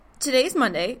Today's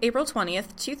Monday, April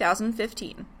 20th,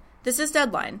 2015. This is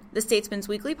Deadline, the Statesman's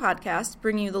weekly podcast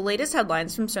bringing you the latest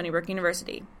headlines from Stony Brook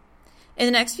University. In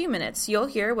the next few minutes, you'll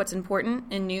hear what's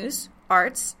important in news,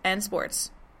 arts, and sports.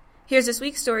 Here's this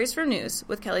week's Stories from News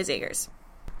with Kelly Zegers.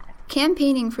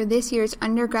 Campaigning for this year's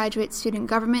undergraduate student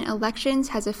government elections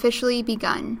has officially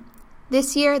begun.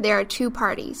 This year, there are two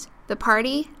parties, the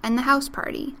Party and the House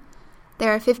Party.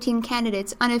 There are 15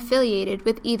 candidates unaffiliated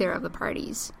with either of the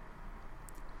parties.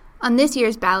 On this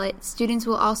year's ballot, students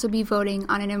will also be voting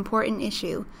on an important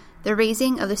issue, the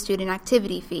raising of the student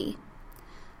activity fee.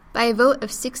 By a vote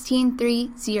of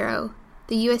 16-3-0,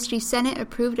 the USG Senate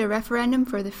approved a referendum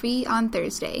for the fee on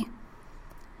Thursday.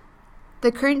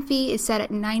 The current fee is set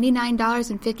at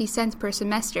 $99.50 per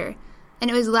semester, and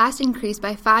it was last increased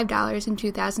by $5 in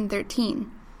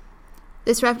 2013.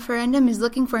 This referendum is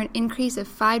looking for an increase of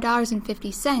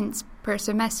 $5.50 per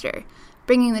semester,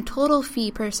 bringing the total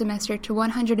fee per semester to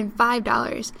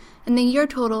 $105, and the year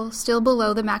total still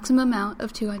below the maximum amount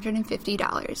of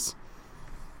 $250.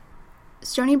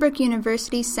 Stony Brook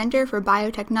University's Center for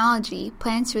Biotechnology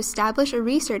plans to establish a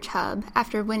research hub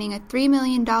after winning a $3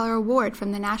 million award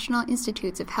from the National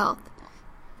Institutes of Health.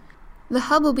 The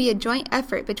hub will be a joint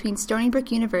effort between Stony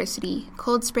Brook University,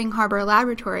 Cold Spring Harbor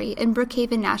Laboratory, and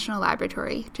Brookhaven National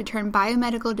Laboratory to turn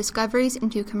biomedical discoveries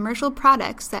into commercial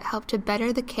products that help to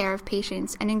better the care of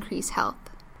patients and increase health.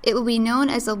 It will be known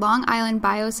as the Long Island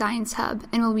Bioscience Hub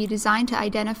and will be designed to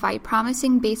identify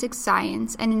promising basic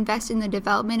science and invest in the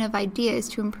development of ideas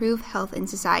to improve health in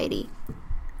society.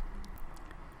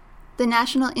 The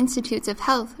National Institutes of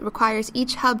Health requires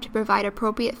each hub to provide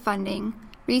appropriate funding,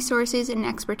 resources, and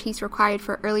expertise required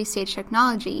for early-stage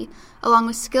technology, along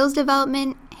with skills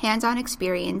development, hands-on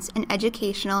experience, and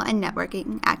educational and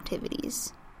networking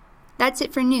activities. That's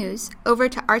it for news. Over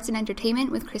to Arts and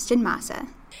Entertainment with Krysten Massa.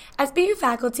 SBU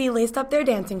faculty laced up their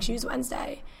dancing shoes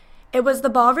Wednesday. It was the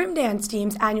ballroom dance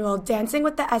team's annual Dancing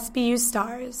with the SBU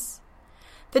Stars.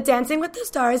 The Dancing with the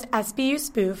Stars SBU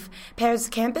spoof pairs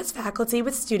campus faculty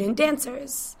with student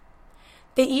dancers.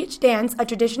 They each dance a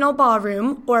traditional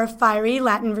ballroom or a fiery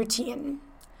Latin routine.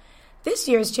 This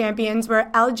year's champions were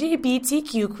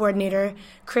LGBTQ coordinator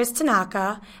Chris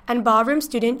Tanaka and ballroom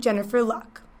student Jennifer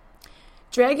Luck.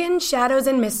 Dragon, Shadows,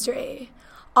 and Mystery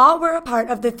all were a part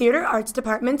of the Theater Arts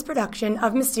Department's production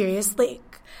of Mysterious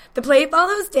Lake. The play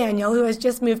follows Daniel, who has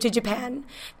just moved to Japan.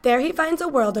 There he finds a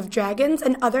world of dragons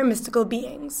and other mystical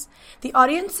beings. The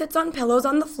audience sits on pillows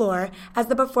on the floor as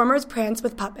the performers prance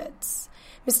with puppets.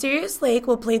 Mysterious Lake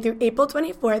will play through April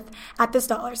 24th at the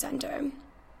Stoller Center.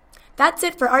 That's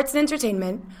it for Arts and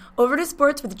Entertainment. Over to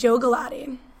sports with Joe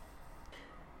Galotti.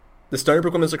 The Stony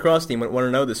Brook women's lacrosse team went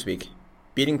 1-0 this week,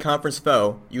 beating conference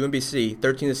foe UMBC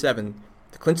 13-7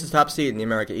 to clinch the top seed in the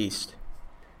America East.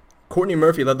 Courtney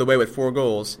Murphy led the way with 4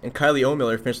 goals, and Kylie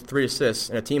O'Miller finished with 3 assists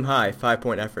and a team-high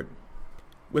 5-point effort.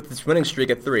 With its winning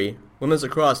streak at 3, women's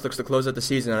lacrosse looks to close out the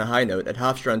season on a high note at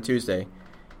Hofstra on Tuesday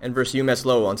and versus UMass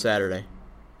Lowell on Saturday.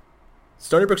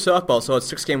 Stony Brook softball saw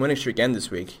its 6-game winning streak end this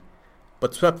week,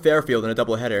 but swept Fairfield in a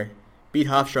doubleheader, beat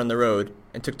Hofstra on the road,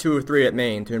 and took 2 of 3 at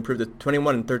Maine to improve to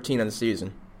 21-13 on the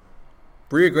season.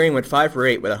 Bria Green went 5 for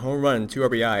 8 with a home run and 2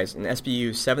 RBIs in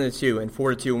SBU's 7-2 and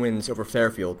 4-2 wins over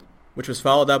Fairfield, which was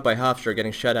followed up by Hofstra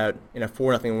getting shut out in a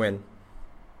 4-0 win.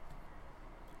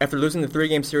 After losing the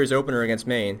 3-game series opener against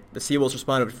Maine, the Seawolves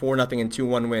responded with 4-0 and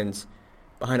 2-1 wins,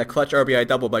 behind a clutch RBI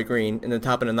double by Green in the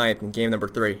top of the 9th in game number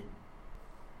 3.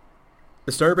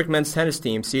 The Stony Brook men's tennis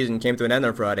team season came to an end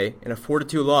on Friday in a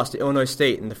 4-2 loss to Illinois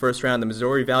State in the first round of the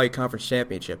Missouri Valley Conference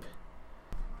Championship.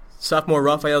 Sophomore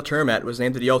Rafael Termat was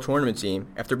named to the All-Tournament team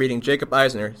after beating Jacob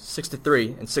Eisner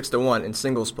 6-3 and 6-1 in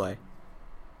singles play.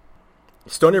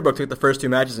 Stony Brook took the first 2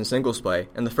 matches in singles play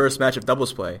and the first match of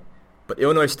doubles play, but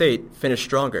Illinois State finished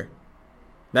stronger.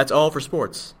 That's all for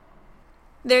sports.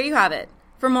 There you have it.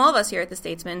 From all of us here at The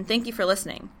Statesman, thank you for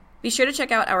listening. Be sure to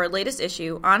check out our latest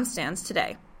issue on stands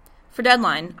today. For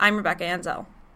Deadline, I'm Rebecca Anzel.